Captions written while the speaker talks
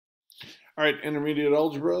All right, intermediate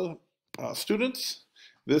algebra students,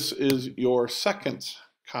 this is your second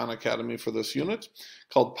Khan Academy for this unit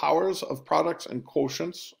called Powers of Products and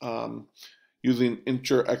Quotients using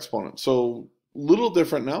integer exponents. So a little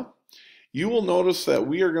different now. You will notice that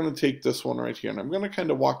we are going to take this one right here, and I'm going to kind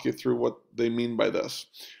of walk you through what they mean by this.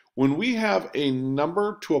 When we have a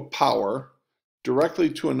number to a power directly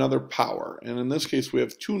to another power, and in this case we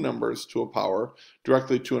have two numbers to a power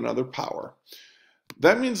directly to another power,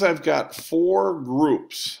 that means I've got four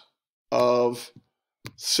groups of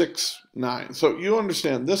 6 9s. So you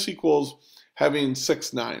understand this equals having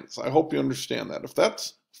 6 9s. I hope you understand that. If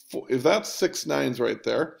that's 6 9s right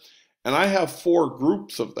there, and I have four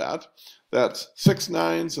groups of that, that's 6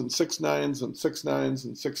 9s and 6 9s and 6 9s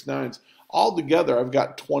and 6 9s. All together, I've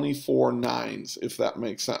got 24 9s, if that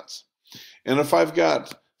makes sense. And if I've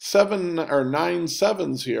got 7 or 9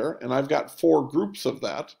 7s here, and I've got four groups of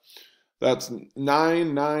that, that's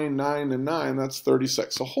 9, 9, 9, and 9. That's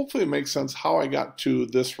 36. So hopefully it makes sense how I got to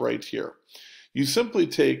this right here. You simply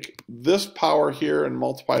take this power here and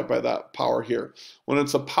multiply it by that power here. When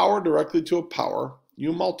it's a power directly to a power,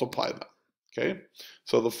 you multiply them. Okay?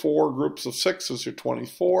 So the four groups of 6 is your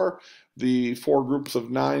 24. The four groups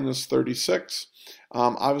of 9 is 36.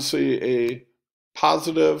 Obviously, a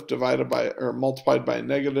positive divided by or multiplied by a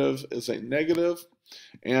negative is a negative.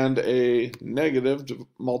 And a negative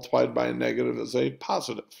multiplied by a negative is a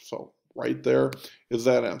positive. So right there is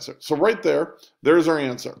that answer. So right there, there's our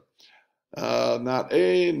answer. Not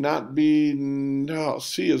A, not B, no,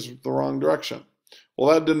 C is the wrong direction.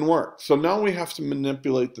 Well, that didn't work. So now we have to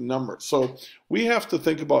manipulate the numbers. So we have to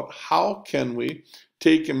think about how can we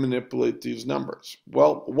take and manipulate these numbers.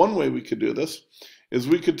 Well, one way we could do this is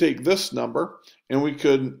we could take this number and we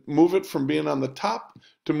could move it from being on the top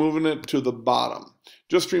to moving it to the bottom.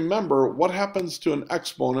 Just remember what happens to an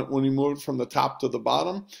exponent when you move it from the top to the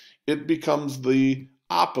bottom. It becomes the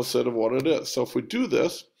opposite of what it is. So if we do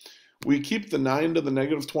this, we keep the 9 to the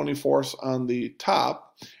negative 24th on the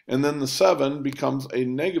top, and then the 7 becomes a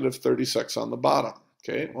negative 36 on the bottom.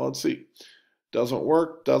 Okay, well, let's see. Doesn't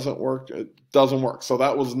work, doesn't work, it doesn't work. So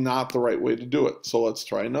that was not the right way to do it. So let's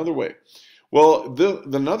try another way. Well,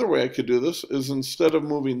 another way I could do this is instead of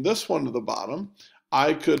moving this one to the bottom,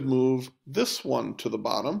 I could move this one to the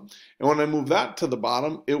bottom. And when I move that to the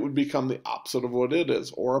bottom, it would become the opposite of what it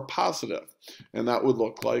is, or a positive. And that would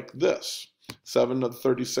look like this. 7 to the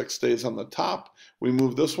 36 stays on the top. We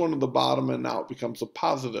move this one to the bottom, and now it becomes a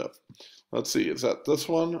positive. Let's see, is that this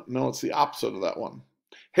one? No, it's the opposite of that one.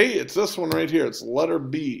 Hey, it's this one right here. It's letter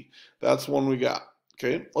B. That's one we got.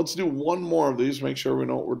 Okay, let's do one more of these, make sure we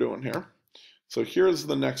know what we're doing here. So here's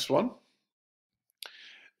the next one.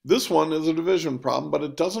 This one is a division problem, but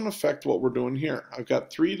it doesn't affect what we're doing here. I've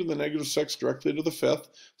got 3 to the negative 6 directly to the 5th,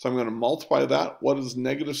 so I'm going to multiply that. What is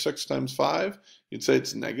negative 6 times 5? You'd say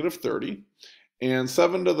it's negative 30. And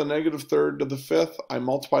 7 to the negative 3rd to the 5th, I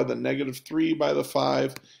multiply the negative 3 by the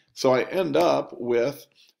 5, so I end up with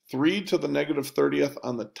 3 to the negative 30th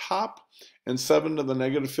on the top and 7 to the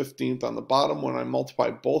negative 15th on the bottom when I multiply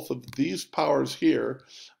both of these powers here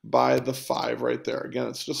by the 5 right there. Again,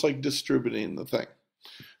 it's just like distributing the thing.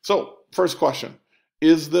 So, first question,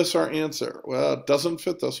 is this our answer? Well, it doesn't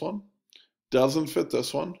fit this one, doesn't fit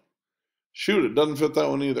this one. Shoot, it doesn't fit that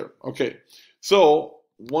one either. Okay, so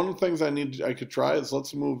one of the things I could try is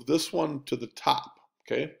let's move this one to the top,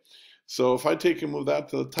 okay? So if I take and move that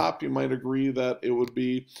to the top, you might agree that it would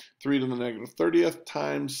be 3 to the negative 30th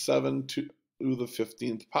times 7 to the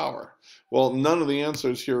 15th power. Well, none of the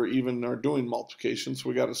answers here even are doing multiplication, so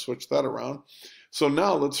we got to switch that around. So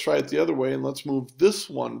now let's try it the other way, and let's move this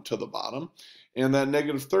one to the bottom. And that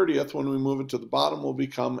negative 30th, when we move it to the bottom, will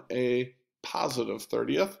become a positive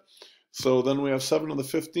 30th. So then we have 7 to the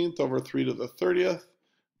 15th over 3 to the 30th.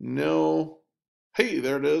 No. Hey,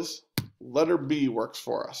 there it is. Letter B works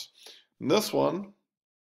for us. And this one,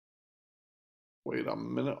 wait a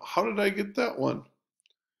minute. How did I get that one?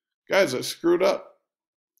 Guys, I screwed up.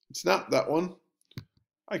 It's not that one.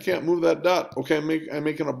 I can't move that dot. Okay, I'm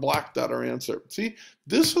making a black dot our answer. See,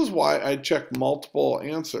 this is why I check multiple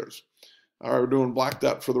answers. We're doing black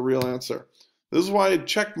dot for the real answer. This is why I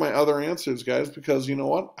check my other answers, guys, because you know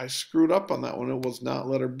what? I screwed up on that one. It was not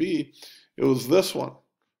letter B. It was this one.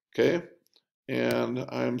 Okay? And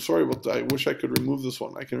I'm sorry, but I wish I could remove this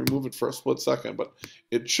one. I can remove it for a split second, but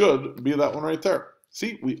it should be that one right there.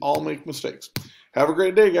 See, we all make mistakes. Have a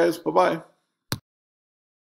great day, guys. Bye-bye.